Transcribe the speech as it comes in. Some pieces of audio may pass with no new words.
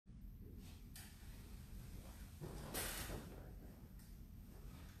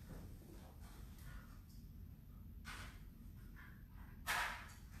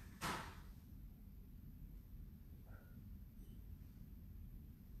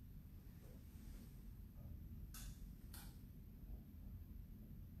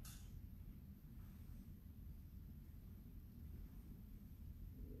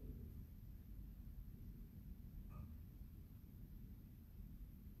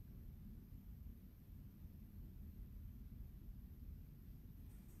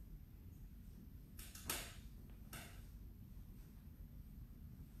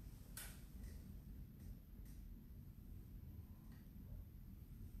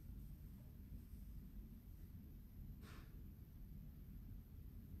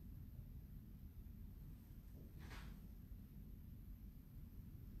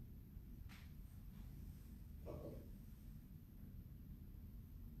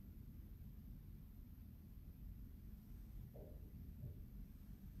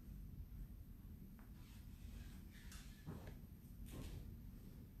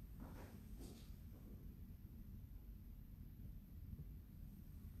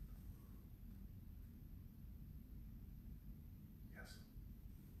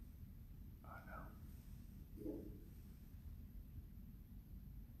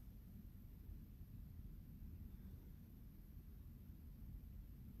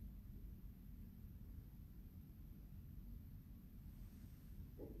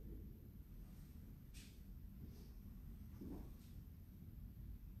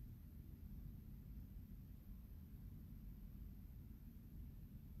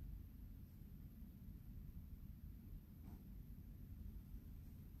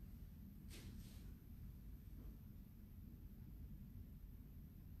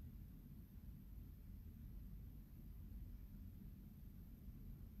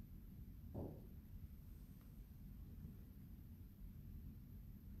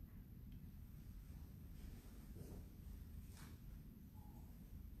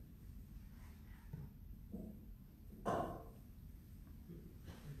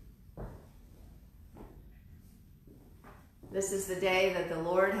This is the day that the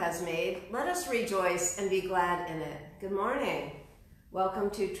Lord has made. Let us rejoice and be glad in it. Good morning. Welcome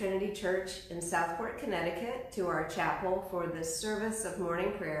to Trinity Church in Southport, Connecticut, to our chapel for this service of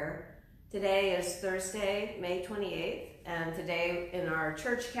morning prayer. Today is Thursday, May 28th, and today in our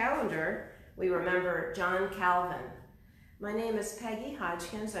church calendar, we remember John Calvin. My name is Peggy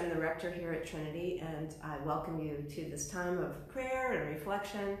Hodgkins. I'm the rector here at Trinity, and I welcome you to this time of prayer and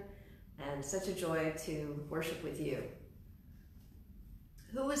reflection, and such a joy to worship with you.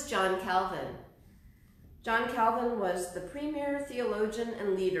 Who was John Calvin? John Calvin was the premier theologian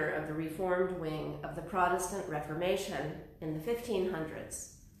and leader of the Reformed wing of the Protestant Reformation in the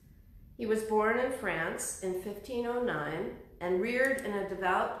 1500s. He was born in France in 1509 and reared in a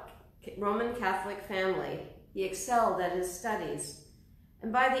devout Roman Catholic family. He excelled at his studies,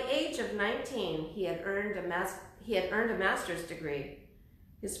 and by the age of 19, he had earned a master's degree.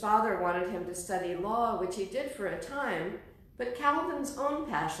 His father wanted him to study law, which he did for a time, but Calvin's own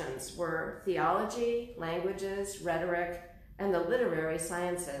passions were theology, languages, rhetoric, and the literary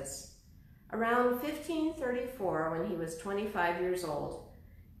sciences. Around 1534, when he was 25 years old,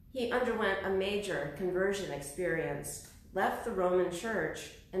 he underwent a major conversion experience, left the Roman Church,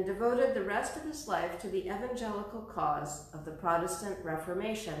 and devoted the rest of his life to the evangelical cause of the Protestant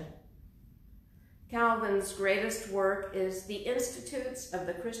Reformation. Calvin's greatest work is The Institutes of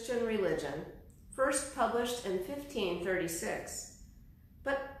the Christian Religion, first published in 1536,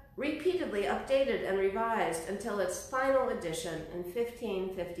 but repeatedly updated and revised until its final edition in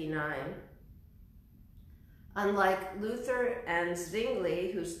 1559. Unlike Luther and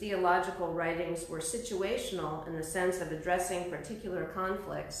Zwingli, whose theological writings were situational in the sense of addressing particular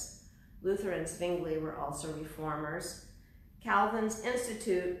conflicts, Luther and Zwingli were also reformers, Calvin's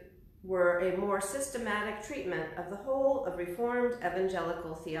Institute were a more systematic treatment of the whole of Reformed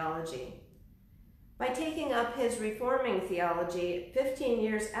evangelical theology. By taking up his reforming theology 15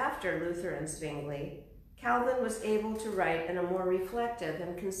 years after Luther and Zwingli, Calvin was able to write in a more reflective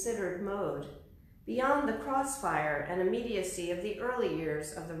and considered mode, beyond the crossfire and immediacy of the early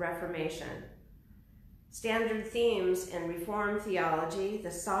years of the Reformation. Standard themes in Reformed theology, the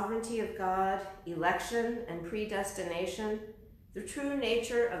sovereignty of God, election and predestination, the true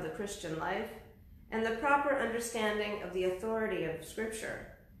nature of the Christian life, and the proper understanding of the authority of Scripture,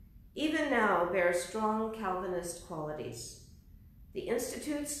 even now bear strong Calvinist qualities. The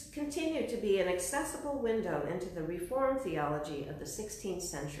Institutes continue to be an accessible window into the Reformed theology of the 16th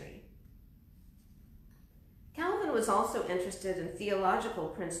century. Calvin was also interested in theological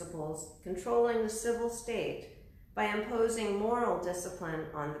principles controlling the civil state by imposing moral discipline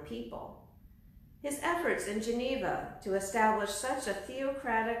on the people. His efforts in Geneva to establish such a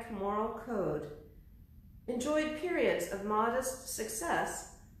theocratic moral code enjoyed periods of modest success,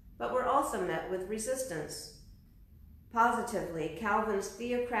 but were also met with resistance. Positively, Calvin's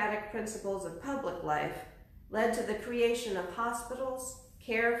theocratic principles of public life led to the creation of hospitals,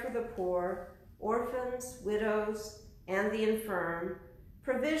 care for the poor, orphans, widows, and the infirm,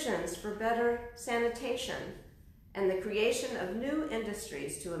 provisions for better sanitation, and the creation of new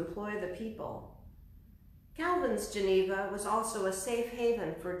industries to employ the people. Calvin's Geneva was also a safe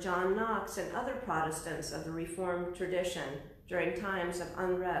haven for John Knox and other Protestants of the Reformed tradition during times of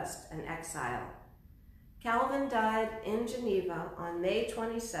unrest and exile. Calvin died in Geneva on May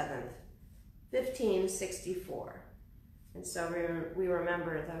 27th, 1564. And so we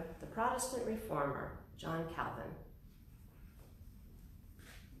remember the Protestant reformer, John Calvin.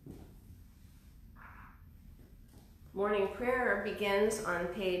 Morning prayer begins on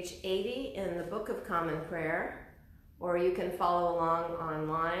page 80 in the Book of Common Prayer, or you can follow along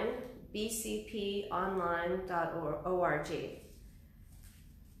online, bcponline.org.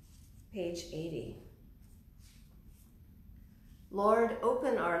 Page 80. Lord,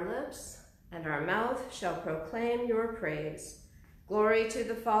 open our lips, and our mouth shall proclaim your praise. Glory to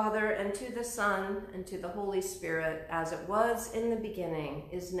the Father, and to the Son, and to the Holy Spirit, as it was in the beginning,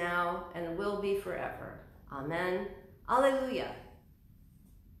 is now, and will be forever. Amen. Alleluia.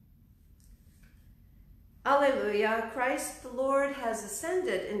 Alleluia. Christ the Lord has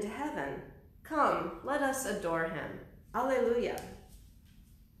ascended into heaven. Come, let us adore him. Alleluia.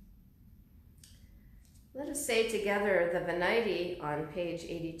 Let us say together the Venite on page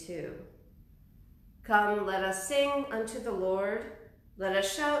 82. Come, let us sing unto the Lord. Let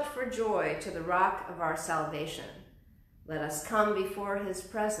us shout for joy to the rock of our salvation. Let us come before his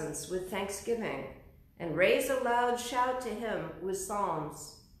presence with thanksgiving and raise a loud shout to him with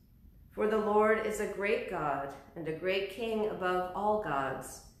psalms. For the Lord is a great God and a great King above all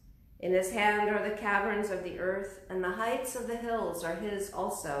gods. In his hand are the caverns of the earth, and the heights of the hills are his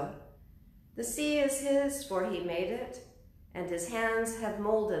also. The sea is his, for he made it, and his hands have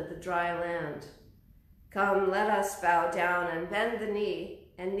molded the dry land. Come, let us bow down and bend the knee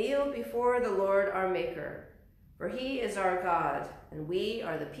and kneel before the Lord our Maker. For he is our God, and we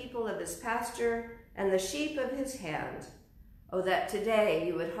are the people of his pasture and the sheep of his hand. Oh, that today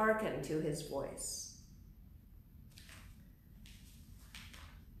you would hearken to his voice.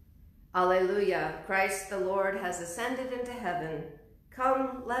 Alleluia, Christ the Lord has ascended into heaven.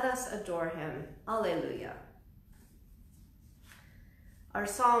 Come, let us adore him. Alleluia. Our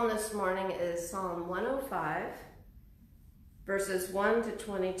psalm this morning is Psalm 105, verses 1 to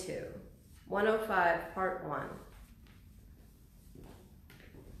 22. 105, part 1.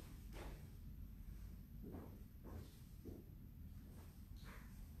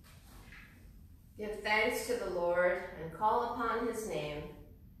 Give thanks to the Lord and call upon his name.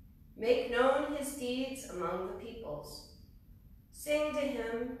 Make known his deeds among the peoples. Sing to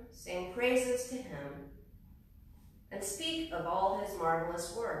him, sing praises to him, and speak of all his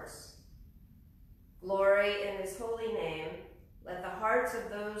marvelous works. Glory in his holy name. Let the hearts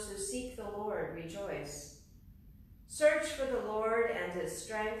of those who seek the Lord rejoice. Search for the Lord and his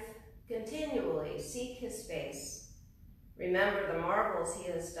strength. Continually seek his face. Remember the marvels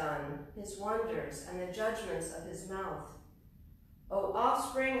he has done, his wonders, and the judgments of his mouth. O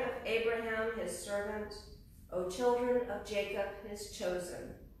offspring of Abraham, his servant, O children of Jacob, his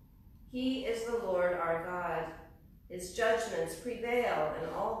chosen. He is the Lord our God. His judgments prevail in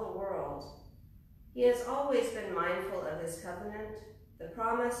all the world. He has always been mindful of his covenant, the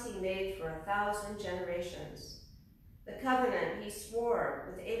promise he made for 1,000 generations, the covenant he swore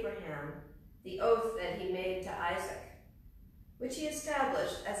with Abraham, the oath that he made to Isaac, which he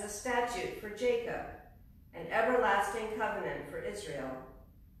established as a statute for Jacob, an everlasting covenant for Israel,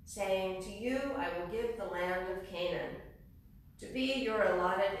 saying, to you I will give the land of Canaan, to be your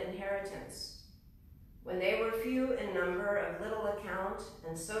allotted inheritance. When they were few in number, of little account,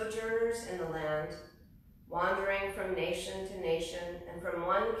 and sojourners in the land, wandering from nation to nation, and from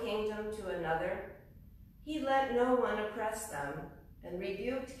one kingdom to another, he let no one oppress them, and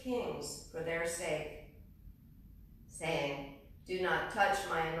rebuked kings for their sake, saying, do not touch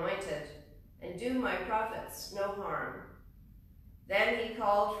my anointed, and do my prophets no harm. Then he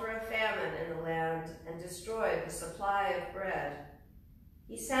called for a famine in the land, and destroyed the supply of bread.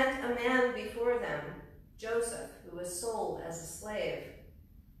 He sent a man before them, Joseph, who was sold as a slave.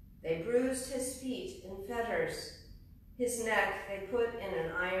 They bruised his feet in fetters. His neck they put in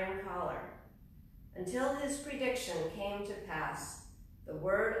an iron collar. Until his prediction came to pass, the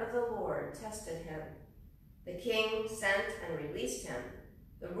word of the Lord tested him. The king sent and released him.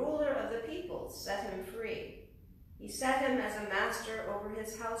 The ruler of the people set him free. He set him as a master over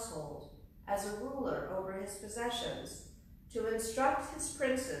his household, as a ruler over his possessions, to instruct his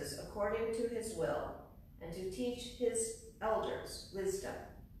princes according to his will, and to teach his elders wisdom.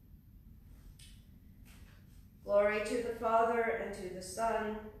 Glory to the Father, and to the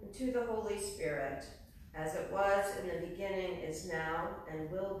Son, and to the Holy Spirit, as it was in the beginning, is now,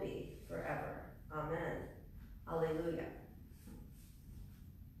 and will be forever. Amen. Alleluia.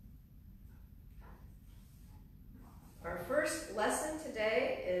 Our first lesson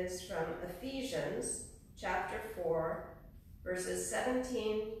today is from Ephesians chapter 4, verses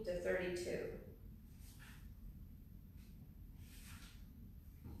 17 to 32.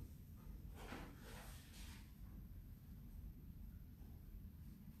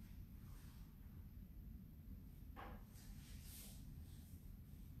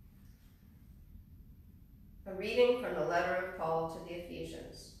 A reading from the letter of Paul to the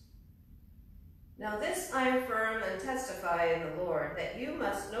Ephesians. Now this I affirm and testify in the Lord, that you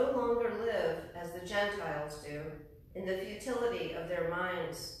must no longer live as the Gentiles do, in the futility of their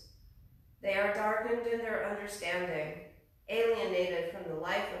minds. They are darkened in their understanding, alienated from the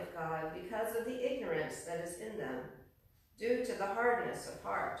life of God because of the ignorance that is in them, due to the hardness of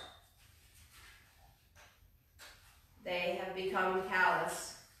heart. They have become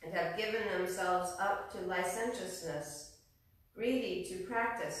callous, and have given themselves up to licentiousness, greedy to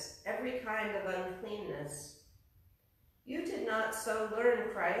practice every kind of uncleanness. You did not so learn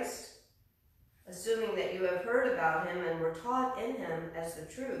Christ, assuming that you have heard about him and were taught in him as the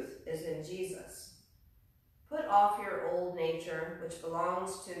truth is in Jesus. Put off your old nature, which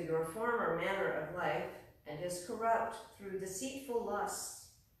belongs to your former manner of life and is corrupt through deceitful lusts,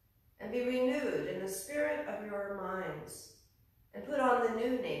 and be renewed in the spirit of your minds, and put on the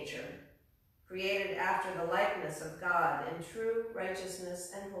new nature, created after the likeness of God in true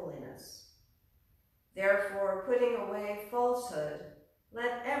righteousness and holiness. Therefore, putting away falsehood,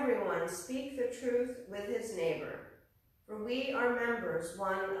 let everyone speak the truth with his neighbor, for we are members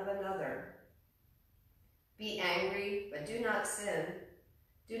one of another. Be angry, but do not sin.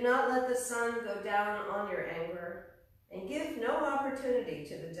 Do not let the sun go down on your anger, and give no opportunity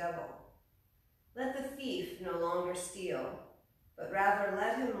to the devil. Let the thief no longer steal, but rather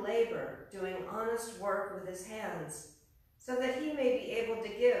let him labor, doing honest work with his hands, so that he may be able to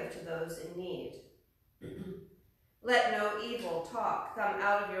give to those in need. Let no evil talk come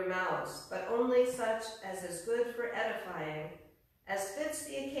out of your mouths, but only such as is good for edifying, as fits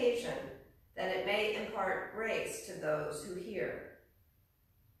the occasion, that it may impart grace to those who hear.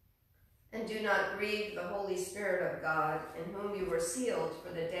 And do not grieve the Holy Spirit of God, in whom you were sealed for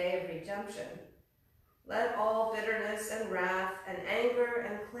the day of redemption. Let all bitterness and wrath and anger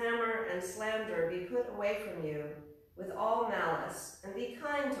and clamor and slander be put away from you, with all malice, and be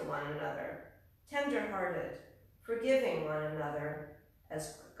kind to one another, tender-hearted, forgiving one another,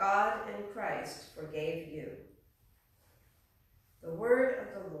 as God in Christ forgave you. The word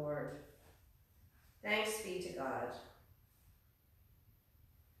of the Lord. Thanks be to God.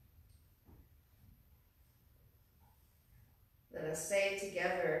 Let us say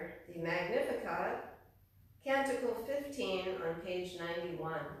together the Magnificat, Canticle 15 on page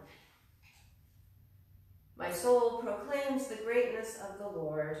 91. My soul proclaims the greatness of the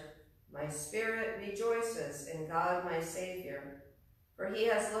Lord. My spirit rejoices in God my Savior, for he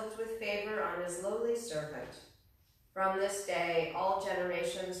has looked with favor on his lowly servant. From this day all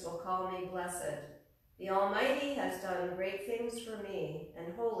generations will call me blessed. The Almighty has done great things for me,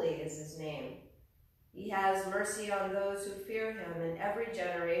 and holy is his name. He has mercy on those who fear him in every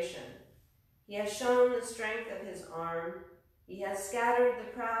generation. He has shown the strength of his arm. He has scattered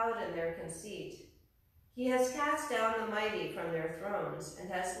the proud in their conceit. He has cast down the mighty from their thrones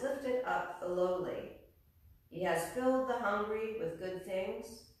and has lifted up the lowly. He has filled the hungry with good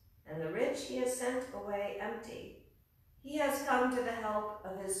things, and the rich he has sent away empty. He has come to the help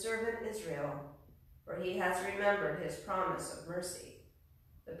of his servant Israel, for he has remembered his promise of mercy,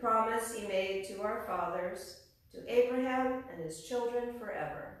 the promise he made to our fathers, to Abraham and his children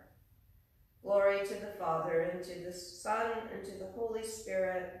forever. Glory to the Father, and to the Son, and to the Holy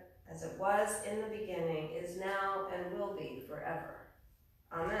Spirit, as it was in the beginning, is now, and will be forever.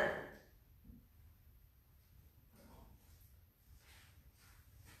 Amen.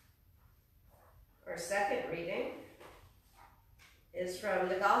 Our second reading is from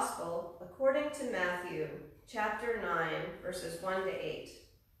the Gospel according to Matthew, chapter 9, verses 1 to 8.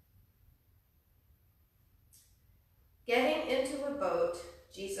 Getting into a boat,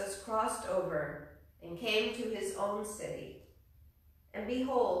 Jesus crossed over and came to his own city. And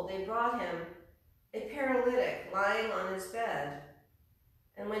behold, they brought him a paralytic lying on his bed.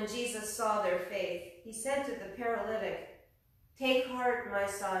 And when Jesus saw their faith, he said to the paralytic, "Take heart, my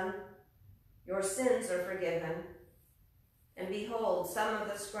son, your sins are forgiven." And behold, some of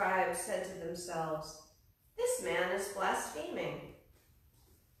the scribes said to themselves, "This man is blaspheming."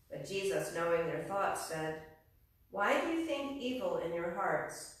 But Jesus, knowing their thoughts, said, "Why do you think evil in your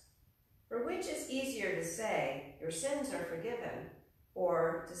hearts? For which is easier to say, 'Your sins are forgiven,'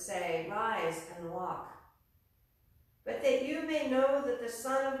 or to say, 'Rise and walk'? But that you may know that the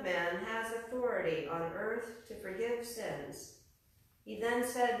Son of Man has authority on earth to forgive sins." He then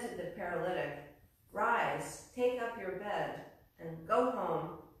said to the paralytic, "Rise, take up your bed, and go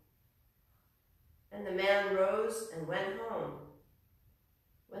home." And the man rose and went home.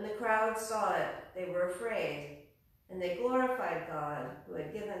 When the crowd saw it, they were afraid, and they glorified God, who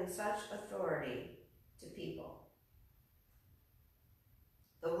had given such authority to people.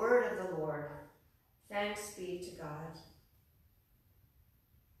 The word of the Lord. Thanks be to God.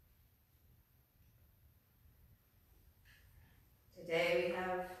 Today we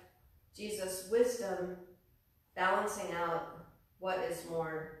have Jesus' wisdom balancing out what is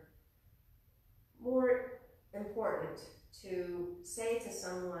more important to say to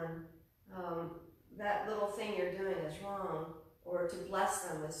someone, that little thing you're doing is wrong, or to bless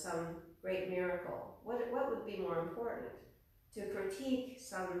them with some great miracle. What would be more important? To critique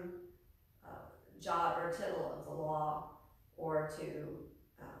some jot or tittle of the law, or to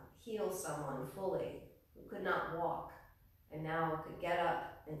heal someone fully who could not walk and now could get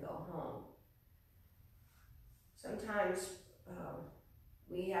up and go home. Sometimes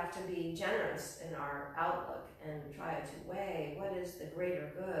we have to be generous in our outlook and try to weigh what is the greater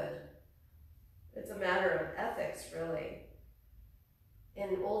good. It's a matter of ethics, really.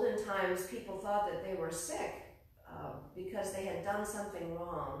 In olden times, people thought that they were sick because they had done something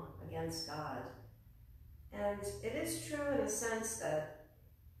wrong against God. And it is true in the sense that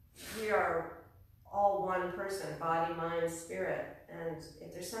we are all one person, body, mind, spirit. And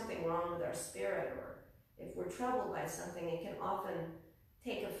if there's something wrong with our spirit, or if we're troubled by something, it can often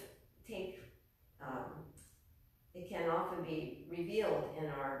take can often be revealed in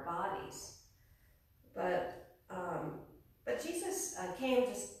our bodies. But Jesus came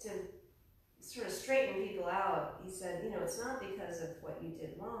just to sort of straighten people out. He said, it's not because of what you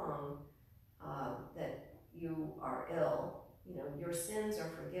did wrong that you are ill. Your sins are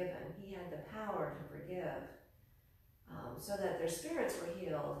forgiven. He had the power to forgive so that their spirits were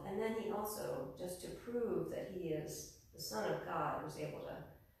healed. And then he also, just to prove that he is the Son of God, was able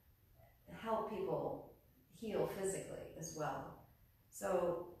to help people heal physically as well.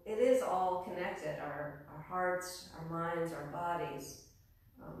 So it is all connected, our hearts, our minds, our bodies.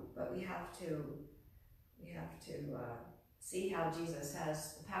 But we have to see how Jesus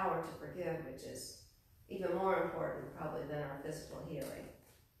has the power to forgive, which is even more important probably than our physical healing.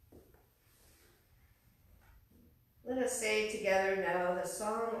 Let us say together now the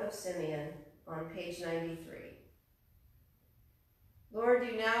Song of Simeon on page 93. Lord,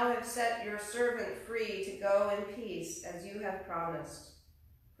 you now have set your servant free to go in peace as you have promised.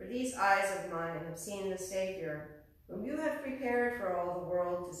 For these eyes of mine have seen the Savior, whom you have prepared for all the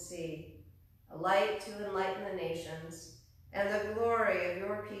world to see, a light to enlighten the nations, and the glory of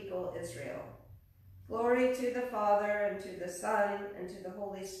your people Israel. Glory to the Father, and to the Son, and to the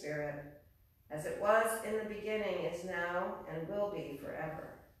Holy Spirit, as it was in the beginning, is now, and will be forever.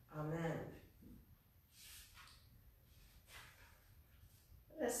 Amen.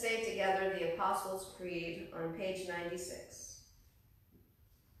 Let us say together the Apostles' Creed on page 96.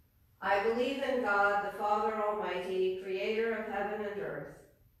 I believe in God, the Father Almighty, creator of heaven and earth.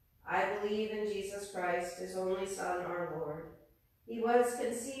 I believe in Jesus Christ, his only Son, our Lord. He was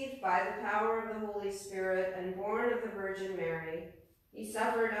conceived by the power of the Holy Spirit and born of the Virgin Mary. He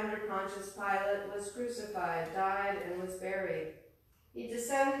suffered under Pontius Pilate, was crucified, died, and was buried. He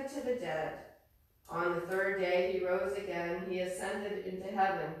descended to the dead. On the third day he rose again. He ascended into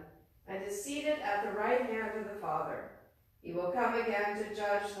heaven and is seated at the right hand of the Father. He will come again to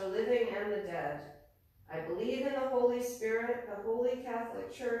judge the living and the dead. I believe in the Holy Spirit, the Holy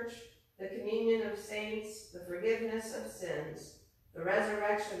Catholic Church, the communion of saints, the forgiveness of sins, the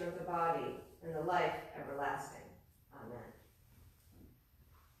resurrection of the body, and the life everlasting. Amen.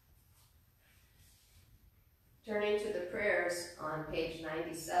 Turning to the prayers on page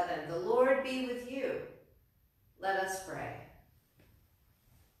 97, the Lord be with you. Let us pray.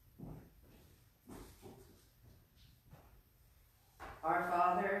 Our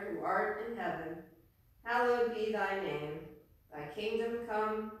Father, who art in heaven, hallowed be thy name. Thy kingdom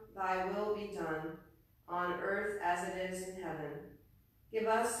come, thy will be done, on earth as it is in heaven. Give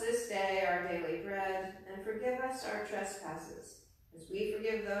us this day our daily bread, and forgive us our trespasses, as we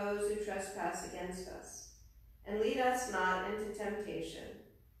forgive those who trespass against us. And lead us not into temptation,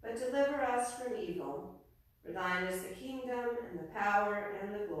 but deliver us from evil. For thine is the kingdom, and the power,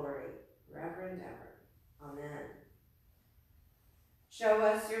 and the glory, forever and ever. Amen. Show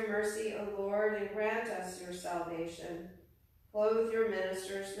us your mercy, O Lord, and grant us your salvation. Clothe your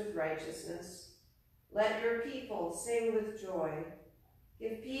ministers with righteousness. Let your people sing with joy.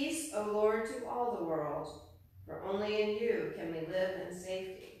 Give peace, O Lord, to all the world, for only in you can we live in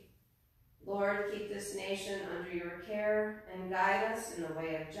safety. Lord, keep this nation under your care and guide us in the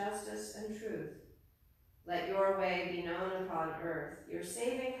way of justice and truth. Let your way be known upon earth, your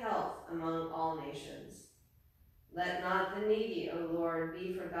saving health among all nations. Let not the needy, O Lord,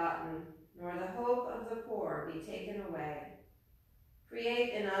 be forgotten, nor the hope of the poor be taken away.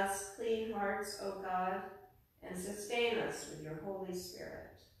 Create in us clean hearts, O God, and sustain us with your Holy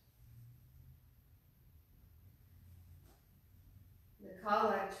Spirit. The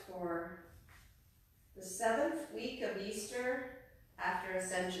collect for the 7th week of Easter after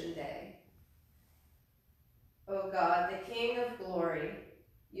Ascension Day. O God, the King of glory,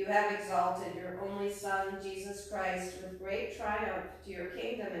 you have exalted your only Son, Jesus Christ, with great triumph to your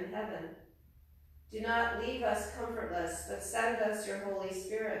kingdom in heaven. Do not leave us comfortless, but send us your Holy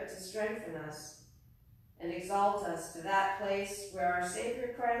Spirit to strengthen us and exalt us to that place where our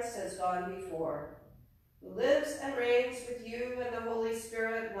Savior Christ has gone before, who lives and reigns with you and the Holy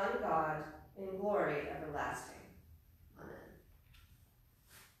Spirit, one God, in glory everlasting. Amen.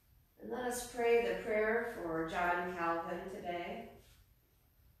 And let us pray the prayer for John Calvin today.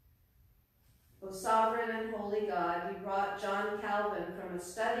 O sovereign and holy God, you brought John Calvin from a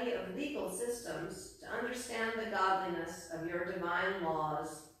study of legal systems to understand the godliness of your divine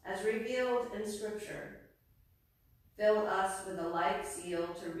laws as revealed in Scripture. Fill us with a like zeal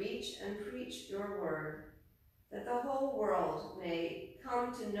to reach and preach your word, that the whole world may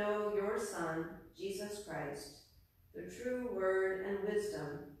come to know your Son, Jesus Christ, the true word and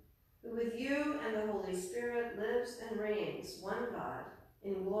wisdom, who with you and the Holy Spirit lives and reigns, one God,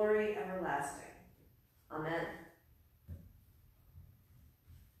 in glory everlasting. Amen.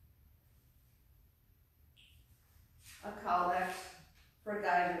 a collect for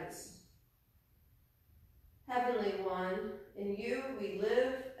guidance. Heavenly One, in you we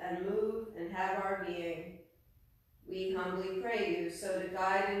live and move and have our being. We humbly pray you so to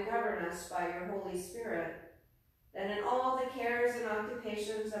guide and govern us by your Holy Spirit, that in all the cares and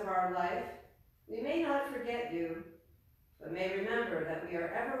occupations of our life we may not forget you, but may remember that we are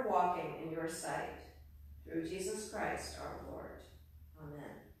ever walking in your sight. Through Jesus Christ our Lord.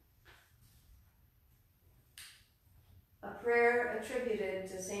 Amen. A prayer attributed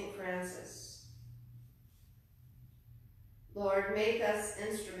to St. Francis. Lord, make us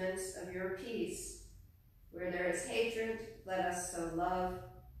instruments of your peace. Where there is hatred, let us sow love.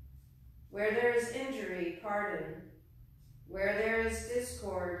 Where there is injury, pardon. Where there is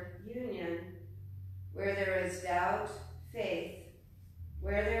discord, union. Where there is doubt, faith.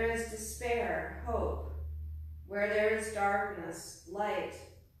 Where there is despair, hope. Where there is darkness, light.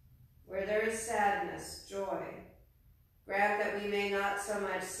 Where there is sadness, joy. Grant that we may not so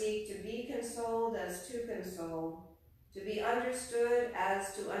much seek to be consoled as to console, to be understood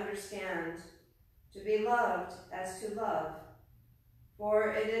as to understand, to be loved as to love.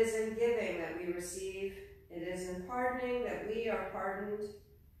 For it is in giving that we receive, it is in pardoning that we are pardoned,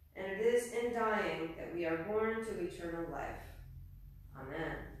 and it is in dying that we are born to eternal life.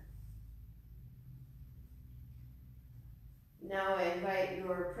 Amen. Now I invite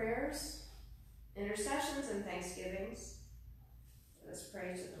your prayers, intercessions, and thanksgivings. Let us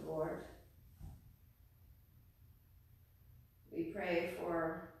pray to the Lord. We pray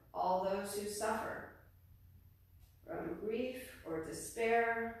for all those who suffer from grief or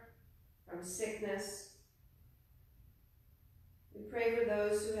despair, from sickness. We pray for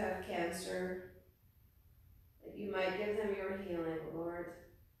those who have cancer, that you might give them your healing, Lord.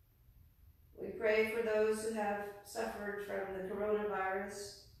 We pray for those who have suffered from the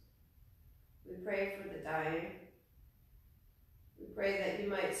coronavirus. We pray for the dying. We pray that you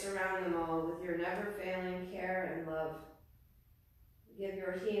might surround them all with your never-failing care and love. Give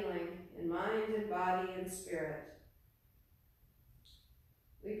your healing in mind and body and spirit.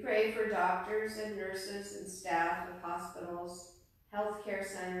 We pray for doctors and nurses and staff of hospitals, healthcare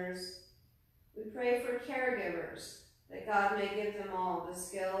centers. We pray for caregivers, that God may give them all the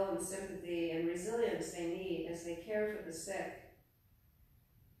skill and sympathy and resilience they need as they care for the sick.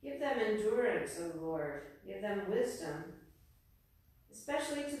 Give them endurance, O Lord. Give them wisdom,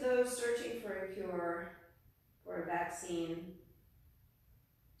 especially to those searching for a cure, for a vaccine.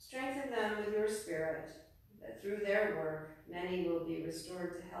 Strengthen them with your Spirit, that through their work, many will be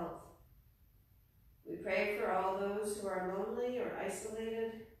restored to health. We pray for all those who are lonely or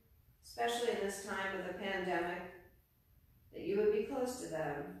isolated, especially in this time of the pandemic, that you would be close to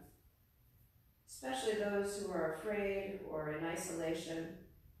them, especially those who are afraid or in isolation.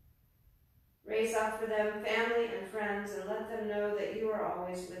 Raise up for them family and friends, and let them know that you are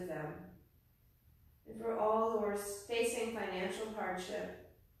always with them. And for all who are facing financial hardship,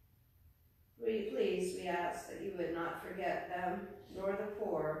 please, we ask that you would not forget them, nor the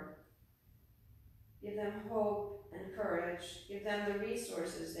poor. Give them hope and courage. Give them the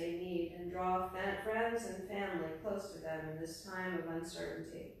resources they need, and draw friends and family close to them in this time of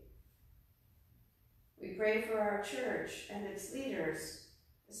uncertainty. We pray for our church and its leaders,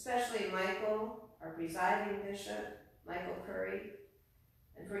 especially Michael, our presiding bishop, Michael Curry,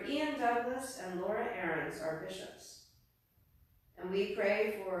 and for Ian Douglas and Laura Ahrens, our bishops. And we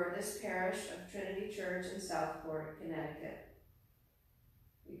pray for this parish of Trinity Church in Southport, Connecticut.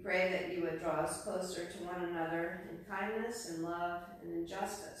 We pray that you would draw us closer to one another in kindness and love and in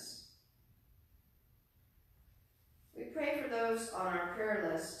justice. We pray for those on our prayer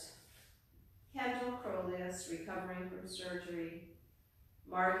list: Kendall Crolius, recovering from surgery;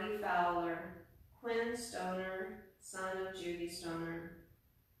 Margie Fowler; Quinn Stoner, son of Judy Stoner;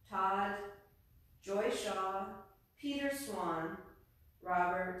 Todd; Joy Shaw; Peter Swan;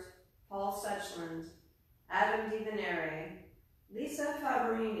 Robert; Paul Suchland; Adam DiVenere; Lisa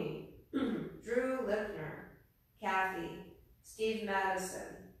Faberini; Drew Lipner; Kathy; Steve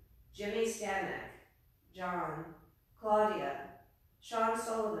Madison; Jimmy Stanek; John; Claudia; Sean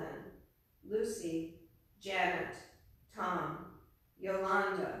Sullivan; Lucy; Janet; Tom;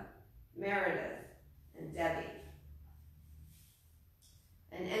 Yolanda; Meredith; and Debbie.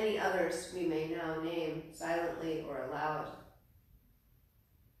 And any others we may now name silently or aloud.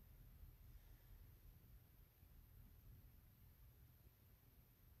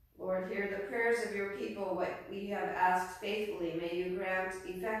 Lord, hear the prayers of your people. What we have asked faithfully, may you grant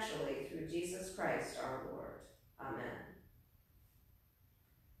effectually through Jesus Christ our Lord. Amen.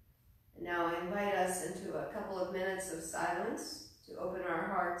 And now I invite us into a couple of minutes of silence to open our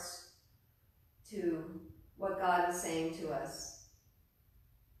hearts to what God is saying to us.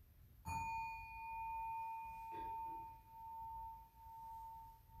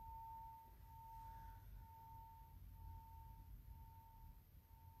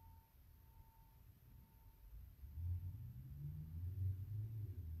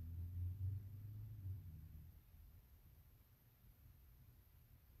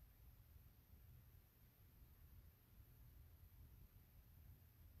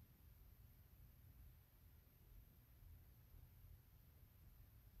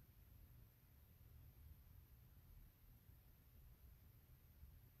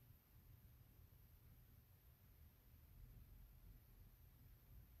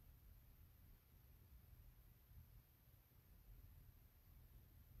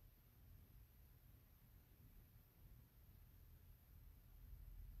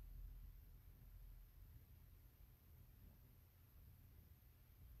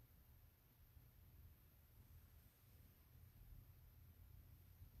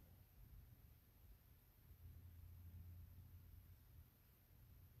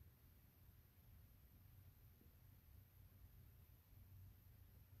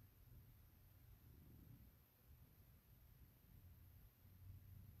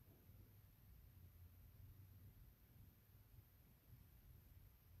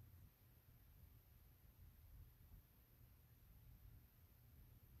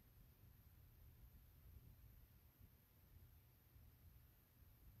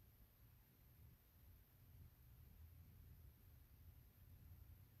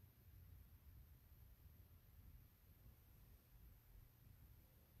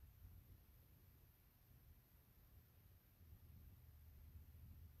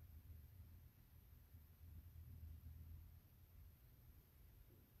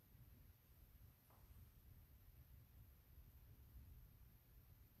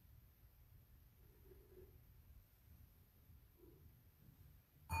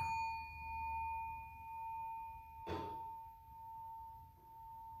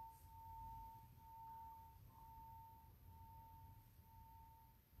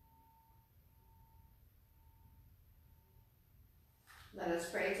 Let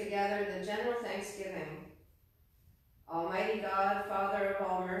us pray together the general thanksgiving. Almighty God, Father of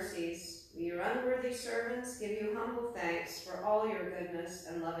all mercies, we, your unworthy servants, give you humble thanks for all your goodness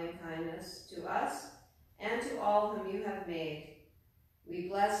and loving kindness to us and to all whom you have made. We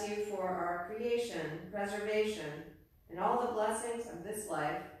bless you for our creation, preservation, and all the blessings of this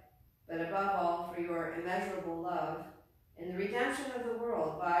life, but above all for your immeasurable love in the redemption of the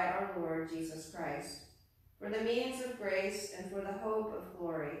world by our Lord Jesus Christ, for the means of grace and for the hope of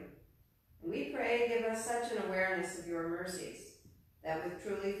glory. And we pray, give us such an awareness of your mercies, that with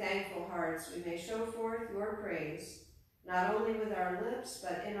truly thankful hearts we may show forth your praise, not only with our lips,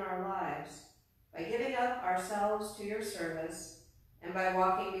 but in our lives, by giving up ourselves to your service, and by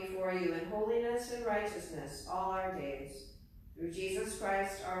walking before you in holiness and righteousness all our days. Through Jesus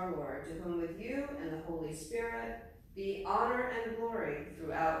Christ our Lord, to whom with you and the Holy Spirit be honor and glory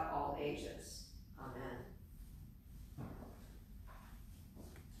throughout all ages. Amen.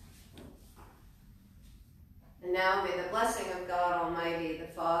 And now may the blessing of God Almighty, the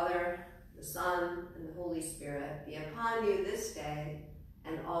Father, the Son, and the Holy Spirit be upon you this day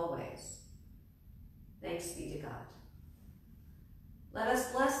and always. Thanks be to God. Let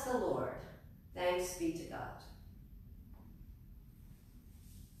us bless the Lord. Thanks be to God.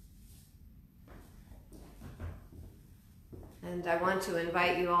 And I want to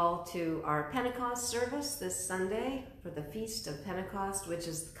invite you all to our Pentecost service this Sunday for the Feast of Pentecost, which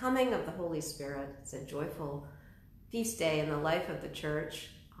is the coming of the Holy Spirit. It's a joyful feast day in the life of the church.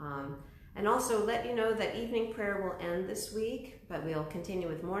 And also let you know that evening prayer will end this week, but we'll continue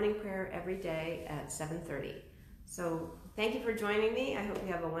with morning prayer every day at 7:30. So thank you for joining me. I hope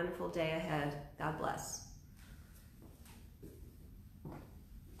you have a wonderful day ahead. God bless.